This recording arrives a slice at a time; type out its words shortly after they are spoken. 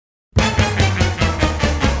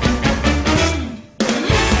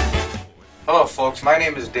Hello folks, my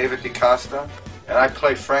name is David DeCosta and I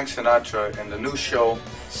play Frank Sinatra in the new show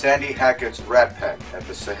Sandy Hackett's Rat Pack at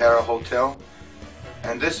the Sahara Hotel.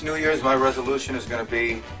 And this New Year's my resolution is going to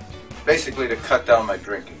be basically to cut down my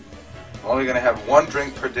drinking. I'm only going to have one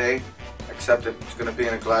drink per day, except it's going to be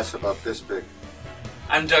in a glass about this big.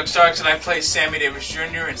 I'm Doug Starks and I play Sammy Davis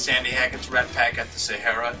Jr. in Sandy Hackett's Rat Pack at the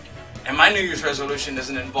Sahara. And my New Year's resolution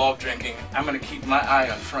doesn't involve drinking. I'm going to keep my eye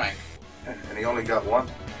on Frank. And he only got one?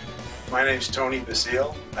 My name's Tony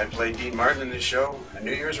Basile. I play Dean Martin in this show. A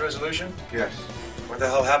New Year's resolution? Yes. What the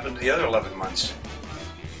hell happened to the other 11 months?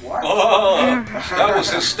 What? Oh, that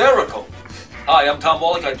was hysterical. Hi, I'm Tom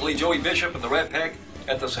Wallach. I play Joey Bishop in the Rat Pack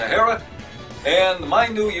at the Sahara. And my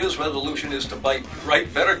New Year's resolution is to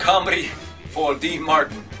write better comedy for Dean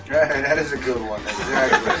Martin. That is a good one,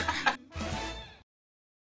 exactly.